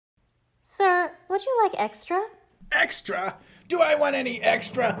Sir, would you like extra? Extra? Do I want any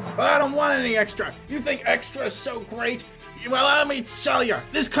extra? Well, I don't want any extra. You think extra is so great? Well, let me tell you,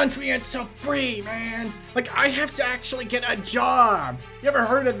 this country ain't so free, man. Like, I have to actually get a job. You ever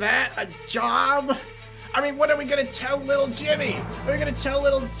heard of that? A job? I mean, what are we gonna tell little Jimmy? What are we gonna tell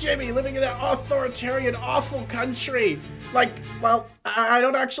little Jimmy living in that authoritarian, awful country? Like, well, I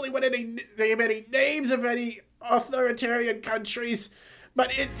don't actually want name any names of any authoritarian countries,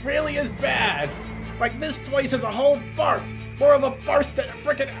 but it really is bad. Like, this place is a whole farce. More of a farce than a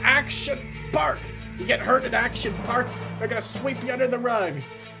frickin' Action Park. You get hurt in Action Park, they're gonna sweep you under the rug.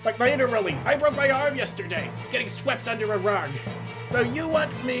 Like, literally, I broke my arm yesterday, getting swept under a rug. So you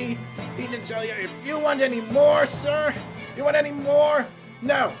want me to tell you, if you want any more, sir? You want any more?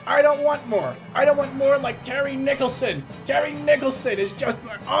 No, I don't want more. I don't want more like Terry Nicholson. Terry Nicholson is just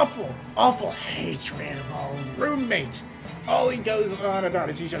an awful, awful hatredable roommate. All he goes on about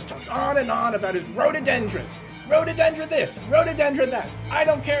is he just talks on and on about his rhododendrons. Rhododendron this, rhododendron that. I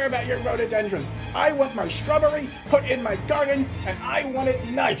don't care about your rhododendrons. I want my shrubbery put in my garden, and I want it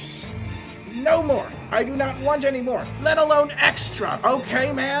nice. No more. I do not want any more, let alone extra,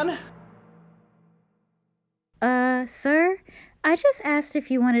 okay, man? Sir? I just asked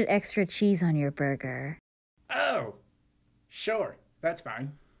if you wanted extra cheese on your burger. Oh, sure, that's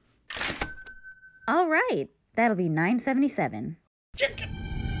fine. All right, that'll be $9.77. Chicken!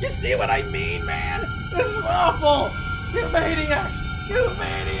 You see what I mean, man? This is awful! You maniacs! You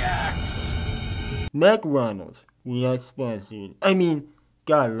maniacs! McDonald's, we are sponsored. I mean,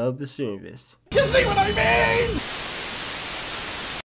 gotta love the service. You see what I mean?